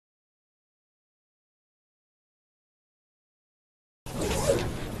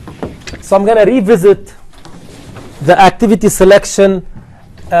So I'm going to revisit the activity selection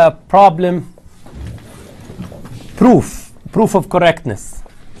problem proof of correctness.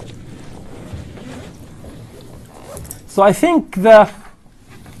 So I think the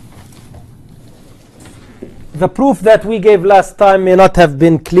proof that we gave last time may not have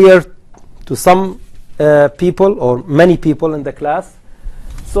been clear to some people or many people in the class.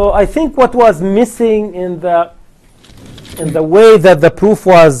 So I think what was missing in the way that the proof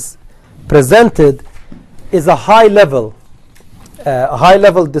was presented is a high level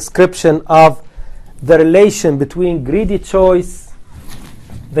description of the relation between greedy choice,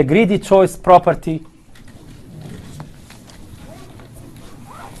 the greedy choice property,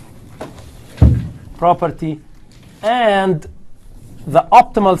 and the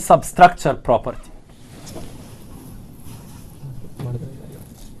optimal substructure property.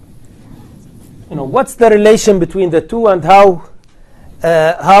 What's the relation between the two, and how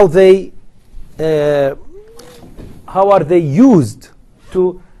are they used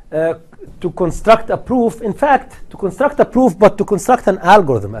to construct a proof? In fact, to construct a proof, but to construct an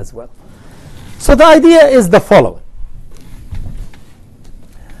algorithm as well. So the idea is the following.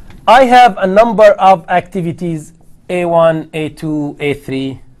 I have a number of activities, A1, A2,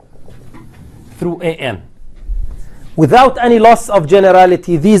 A3, through AN. Without any loss of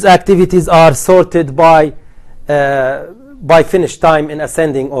generality, these activities are sorted by finish time in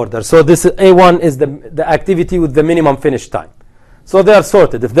ascending order. So this A1 is the activity with the minimum finish time. So they are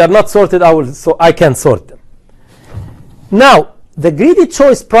sorted. If they are not sorted, I can sort them. Now, the greedy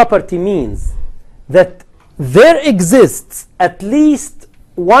choice property means that there exists at least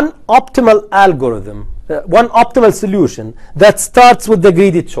one optimal algorithm, one optimal solution that starts with the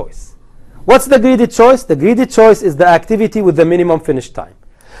greedy choice. What's the greedy choice? The greedy choice is the activity with the minimum finish time.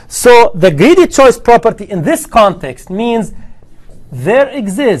 So the greedy choice property in this context means there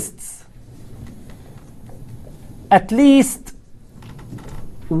exists at least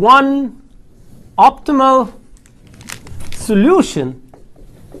one optimal solution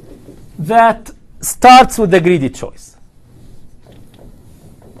that starts with the greedy choice.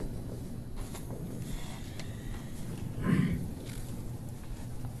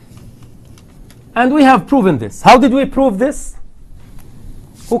 And we have proven this. How did we prove this?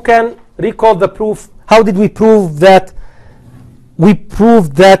 Who can recall the proof? How did we prove that? We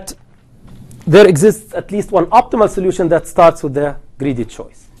proved that there exists at least one optimal solution that starts with the greedy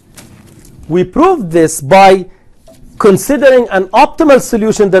choice. We proved this by considering an optimal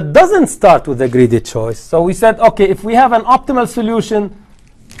solution that doesn't start with the greedy choice. So we said, okay, if we have an optimal solution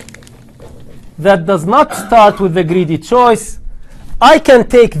that does not start with the greedy choice, I can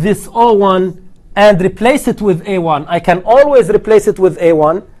take this O1 and replace it with A1. I can always replace it with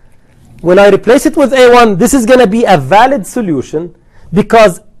A1. When I replace it with A1, this is going to be a valid solution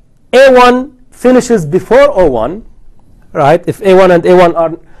because A1 finishes before O1, right? If A1 and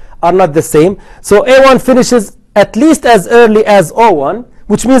A1 are not the same. So A1 finishes at least as early as O1,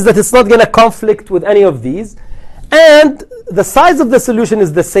 which means that it's not going to conflict with any of these. And the size of the solution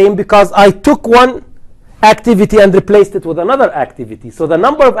is the same because I took one activity and replaced it with another activity. So the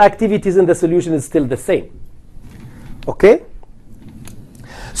number of activities in the solution is still the same. Okay?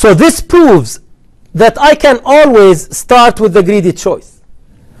 So this proves that I can always start with the greedy choice.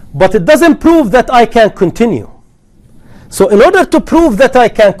 But it doesn't prove that I can continue. So in order to prove that I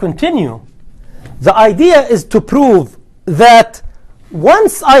can continue, the idea is to prove that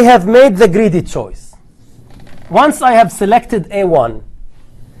once I have made the greedy choice, once I have selected A1,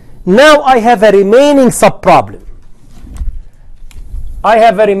 now I have a remaining subproblem. I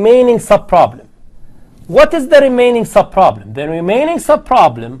have a remaining subproblem. What is the remaining subproblem? The remaining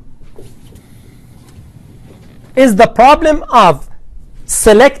subproblem is the problem of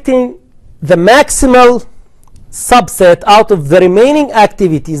selecting the maximal subset out of the remaining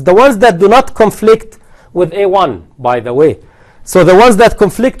activities, the ones that do not conflict with A1, by the way. So the ones that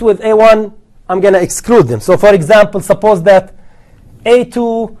conflict with A1, I'm going to exclude them. So for example, suppose that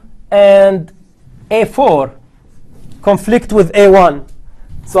A2 and A4 conflict with A1.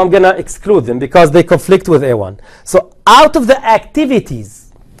 So I'm going to exclude them because they conflict with A1. So out of the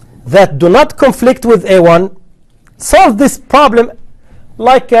activities that do not conflict with A1, solve this problem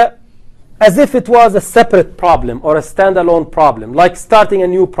like as if it was a separate problem or a standalone problem, like starting a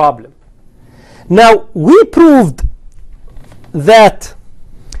new problem. Now, we proved that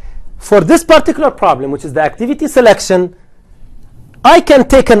for this particular problem, which is the activity selection, I can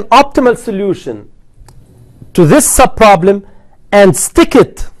take an optimal solution to this subproblem and stick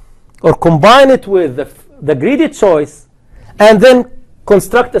it or combine it with the greedy choice and then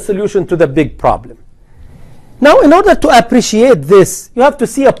construct a solution to the big problem. Now, in order to appreciate this, you have to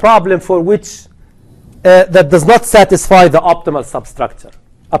see a problem for which that does not satisfy the optimal substructure.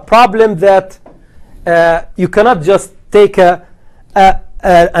 A problem that you cannot just take an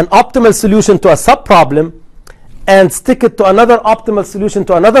optimal solution to a subproblem and stick it to another optimal solution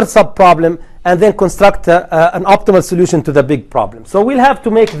to another subproblem and then construct an optimal solution to the big problem. So we'll have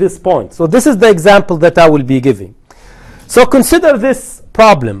to make this point. So this is the example that I will be giving. So consider this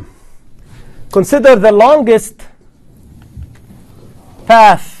problem. Consider the longest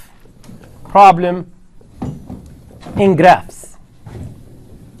path problem in graphs.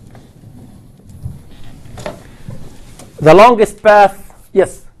 The longest path,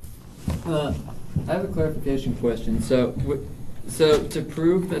 yes? I have a clarification question. So to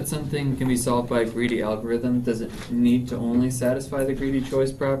prove that something can be solved by a greedy algorithm, does it need to only satisfy the greedy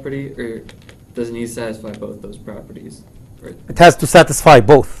choice property, or does it need to satisfy both those properties? Right. It has to satisfy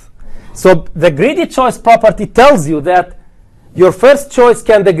both. So the greedy choice property tells you that your first choice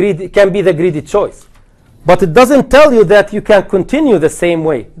can be the greedy choice. But it doesn't tell you that you can continue the same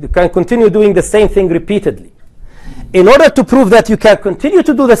way. You can continue doing the same thing repeatedly. In order to prove that you can continue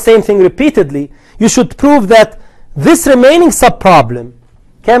to do the same thing repeatedly, you should prove that this remaining subproblem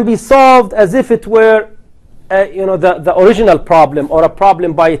can be solved as if it were the original problem or a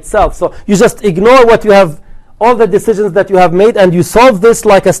problem by itself. So you just ignore what you have, all the decisions that you have made, and you solve this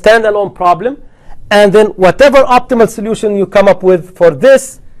like a standalone problem. And then whatever optimal solution you come up with for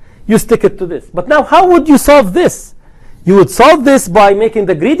this, you stick it to this. But now, how would you solve this? You would solve this by making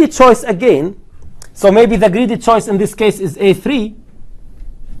the greedy choice again. So maybe the greedy choice in this case is A3.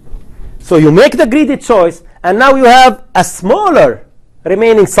 So you make the greedy choice, and now you have a smaller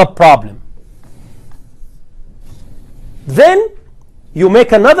remaining subproblem. Then you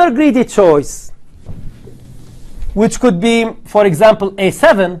make another greedy choice, which could be, for example,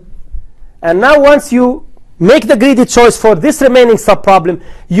 A7. And now once you make the greedy choice for this remaining subproblem,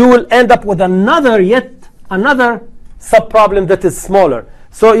 you will end up with yet another subproblem that is smaller.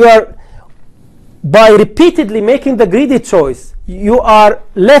 So you are, by repeatedly making the greedy choice, you are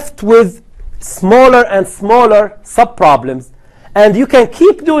left with smaller and smaller subproblems. And you can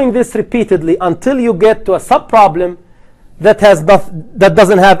keep doing this repeatedly until you get to a subproblem that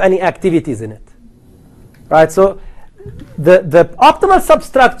doesn't have any activities in it. Right? So the optimal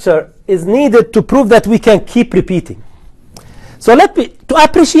substructure is needed to prove that we can keep repeating. So to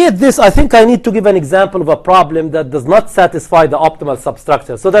appreciate this, I think I need to give an example of a problem that does not satisfy the optimal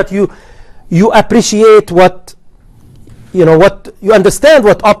substructure, so that you appreciate you understand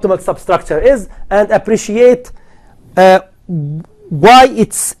what optimal substructure is, and appreciate why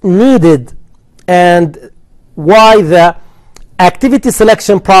it's needed and why the activity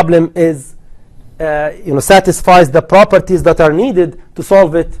selection problem is satisfies the properties that are needed to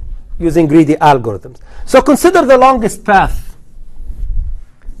solve it using greedy algorithms. So consider the longest path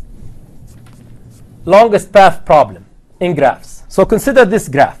problem in graphs. So consider this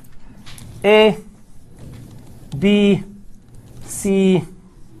graph: A, B, C,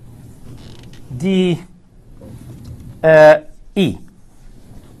 D, E.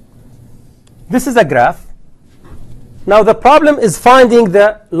 This is a graph. Now the problem is finding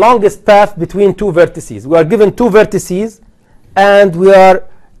the longest path between two vertices. We are given two vertices, and we are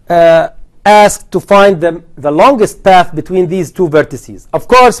asked to find the longest path between these two vertices. Of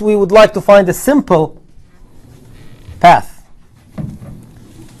course, we would like to find a simple path.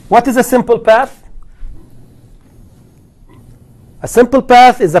 What is a simple path? A simple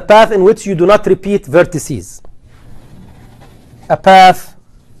path is a path in which you do not repeat vertices. A path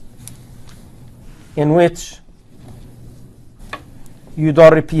in which you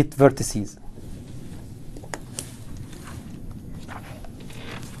don't repeat vertices.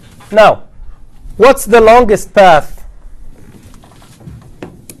 Now, what's the longest path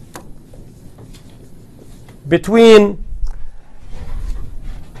between,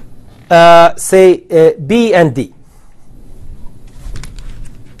 say, B and D?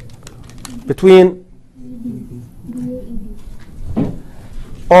 Between,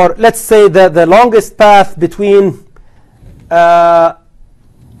 or let's say the longest path between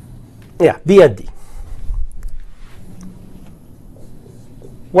B and D.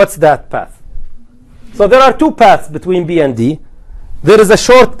 What's that path? So there are two paths between B and D. There is a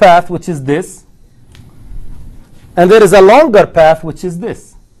short path, which is this, and there is a longer path, which is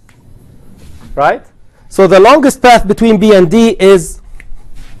this. Right? So the longest path between B and D is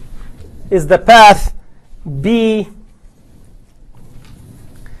the path B,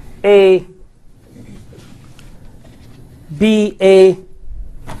 A, B, A,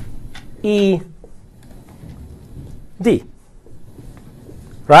 E, D.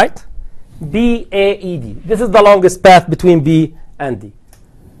 Right? B, A, E, D. This is the longest path between B and D.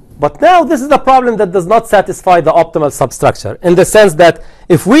 But now this is a problem that does not satisfy the optimal substructure, in the sense that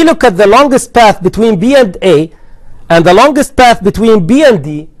if we look at the longest path between B and A and the longest path between B and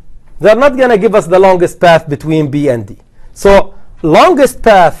D, they're not going to give us the longest path between B and D. So longest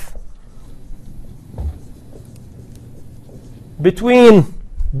path between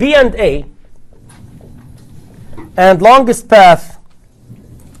B and A and longest path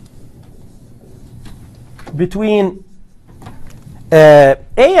between A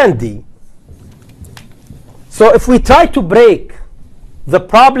and D. So if we try to break the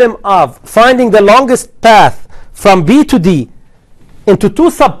problem of finding the longest path from B to D into two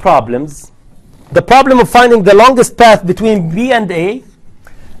subproblems, the problem of finding the longest path between B and A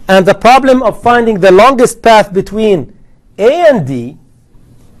and the problem of finding the longest path between A and D,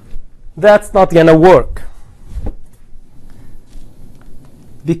 that's not going to work.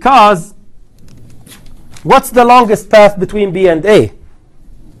 Because what's the longest path between B and A?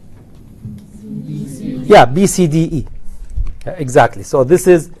 Yeah, B, C, D, E. Yeah, exactly. So this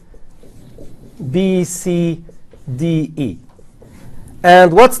is B, C, D, E.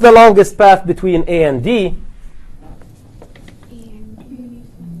 And what's the longest path between A and D?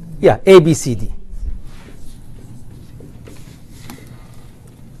 Yeah, A, B, C, D.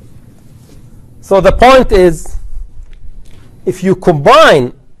 So the point is, if you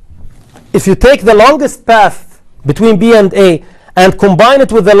take the longest path between B and A and combine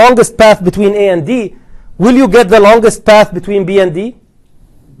it with the longest path between A and D, will you get the longest path between B and D?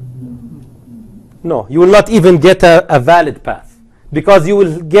 No, you will not even get a valid path, because you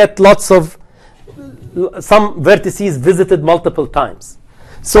will get some vertices visited multiple times.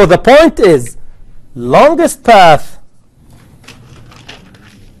 So the point is, longest path,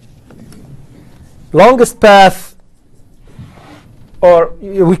 or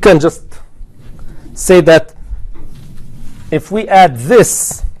we can just say that if we add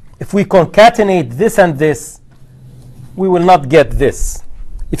this, if we concatenate this and this, we will not get this.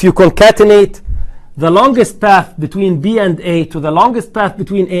 If you concatenate the longest path between B and A to the longest path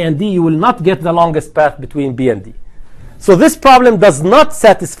between A and D, you will not get the longest path between B and D. So this problem does not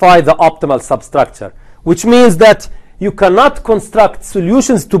satisfy the optimal substructure, which means that you cannot construct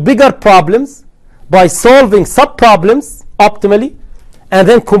solutions to bigger problems by solving subproblems optimally and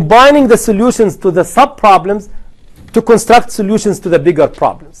then combining the solutions to the subproblems to construct solutions to the bigger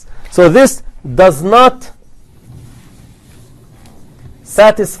problems. So this does not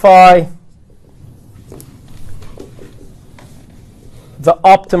satisfy the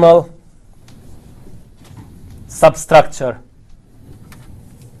optimal substructure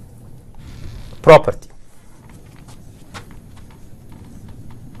property,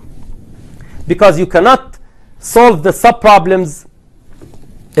 because you cannot solve the subproblems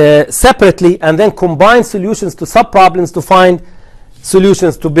separately and then combine solutions to subproblems to find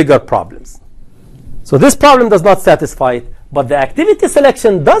solutions to bigger problems. So this problem does not satisfy it, but the activity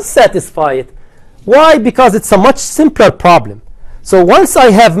selection does satisfy it. Why? Because it's a much simpler problem. So once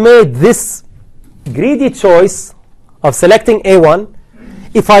I have made this greedy choice of selecting A1,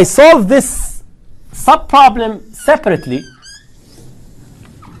 if I solve this subproblem separately,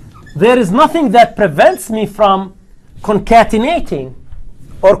 there is nothing that prevents me from concatenating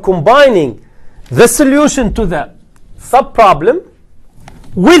or combining the solution to the subproblem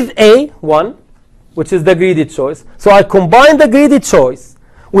with A1, which is the greedy choice. So I combine the greedy choice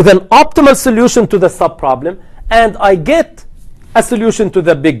with an optimal solution to the subproblem, and I get a solution to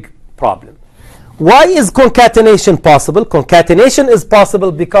the big problem. Why is concatenation possible? Concatenation is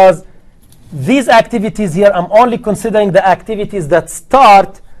possible because these activities here, I'm only considering the activities that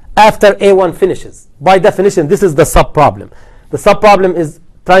start after A1 finishes. By definition, this is the subproblem. The subproblem is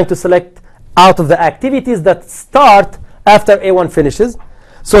trying to select out of the activities that start after A1 finishes.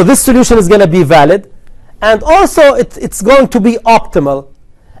 So this solution is going to be valid. And also, it's going to be optimal.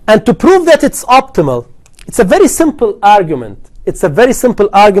 And to prove that it's optimal, it's a very simple argument. It's a very simple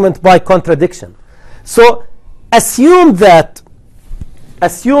argument by contradiction. So assume that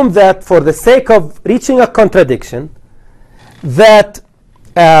for the sake of reaching a contradiction,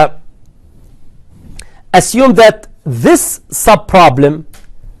 assume that this subproblem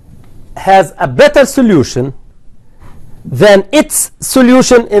has a better solution than its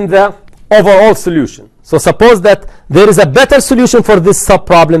solution in the overall solution. So suppose that there is a better solution for this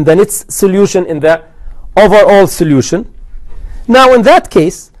subproblem than its solution in the overall solution. Now in that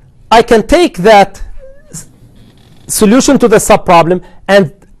case, I can take that solution to the subproblem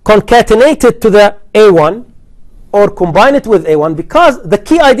and concatenate it to the A1 or combine it with A1, because the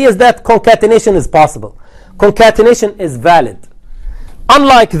key idea is that concatenation is possible. Concatenation is valid.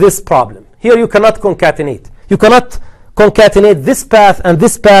 Unlike this problem. Here you cannot concatenate. You cannot concatenate this path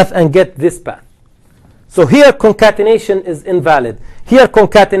and get this path. So here concatenation is invalid. Here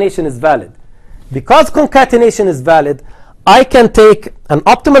concatenation is valid. Because concatenation is valid, I can take an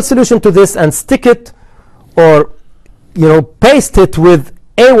optimal solution to this and stick it or paste it with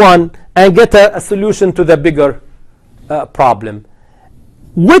A1 and get a solution to the bigger problem,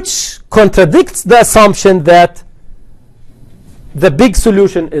 which contradicts the assumption that the big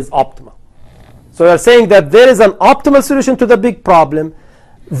solution is optimal. So we are saying that there is an optimal solution to the big problem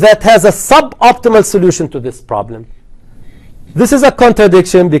that has a suboptimal solution to this problem. This is a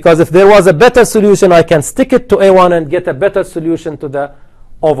contradiction, because if there was a better solution, I can stick it to A1 and get a better solution to the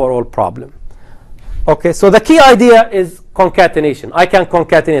overall problem. Okay, so the key idea is concatenation. I can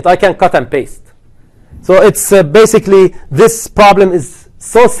concatenate. I can cut and paste. So it's basically, this problem is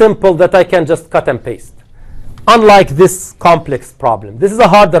so simple that I can just cut and paste. Unlike this complex problem. This is a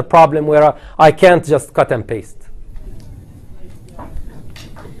harder problem where I can't just cut and paste.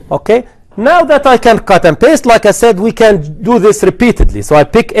 Okay, now that I can cut and paste, like I said, we can do this repeatedly. So I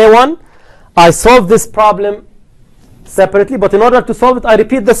pick A1, I solve this problem separately, but in order to solve it, I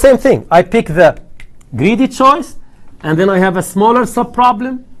repeat the same thing. I pick the greedy choice, and then I have a smaller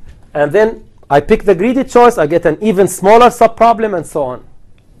subproblem, and then I pick the greedy choice, I get an even smaller subproblem, and so on.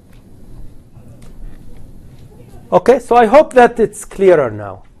 Okay, so I hope that it's clearer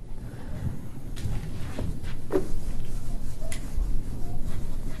now.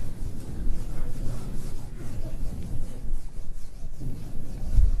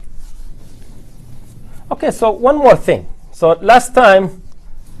 Okay, so one more thing. So last time,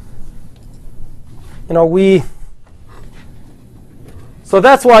 so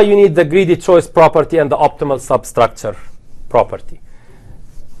that's why you need the greedy choice property and the optimal substructure property.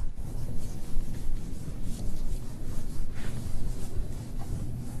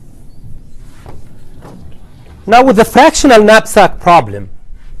 Now with the fractional knapsack problem,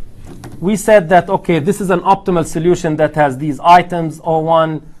 we said that, okay, this is an optimal solution that has these items,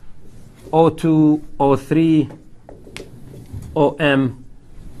 O1, O2, O3, OM.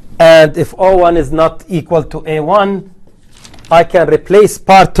 And if O1 is not equal to A1, I can replace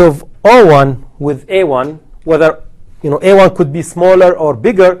part of O1 with A1, whether A1 could be smaller or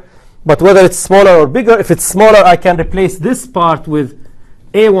bigger, but whether it's smaller or bigger, if it's smaller, I can replace this part with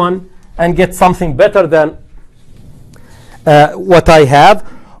A1 and get something better than what I have.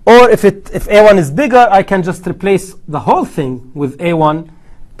 Or if A1 is bigger, I can just replace the whole thing with A1,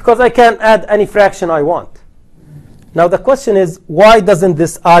 because I can add any fraction I want. Now the question is, why doesn't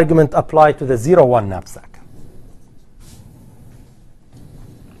this argument apply to the 0-1 knapsack?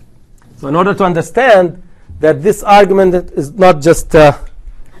 So in order to understand that this argument is not just a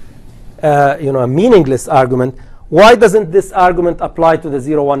meaningless argument, why doesn't this argument apply to the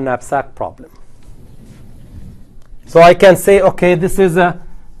 0-1 knapsack problem? So I can say, okay,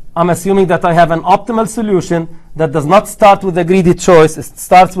 I'm assuming that I have an optimal solution that does not start with the greedy choice. It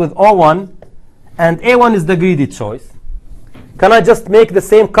starts with O1, and A1 is the greedy choice. Can I just make the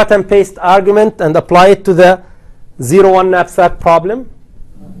same cut and paste argument and apply it to the 0-1 knapsack problem?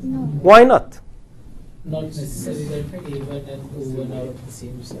 No. Why not? Not necessarily that A1 and O1 are of the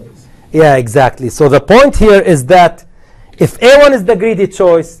same size. Yeah, exactly. So the point here is that if A1 is the greedy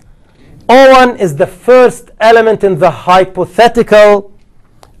choice, O1 is the first element in the hypothetical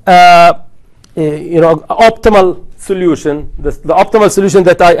optimal solution, the optimal solution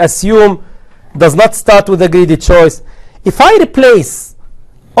that I assume does not start with a greedy choice. If I replace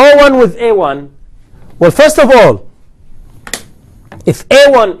O1 with A1, well, first of all, if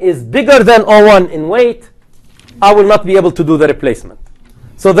A1 is bigger than O1 in weight, I will not be able to do the replacement.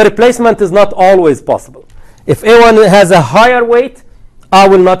 So the replacement is not always possible. If A1 has a higher weight, I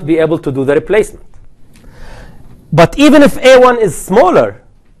will not be able to do the replacement. But even if A1 is smaller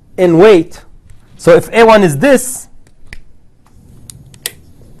in weight, so if A1 is this,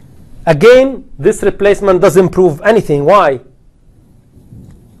 again, this replacement doesn't prove anything. Why?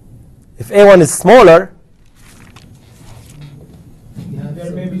 If A1 is smaller,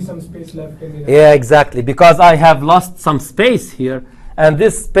 there may be some space left in the yeah, exactly, because I have lost some space here, and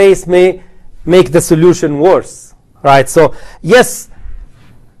this space may make the solution worse, right? So yes,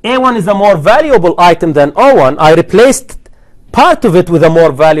 A1 is a more valuable item than O1. I replaced part of it with a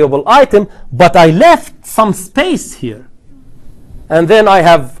more valuable item, but I left some space here. And then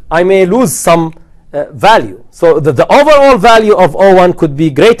I may lose some value. So the overall value of O1 could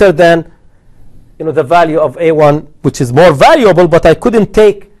be greater than the value of A1, which is more valuable, but I couldn't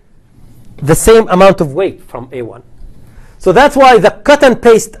take the same amount of weight from A1. So that's why the cut and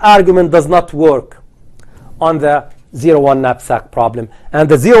paste argument does not work on the 0, 1 knapsack problem. And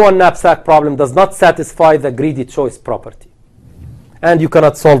the 0, 1 knapsack problem does not satisfy the greedy choice property. And you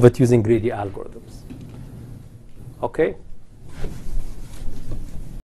cannot solve it using greedy algorithms. Okay?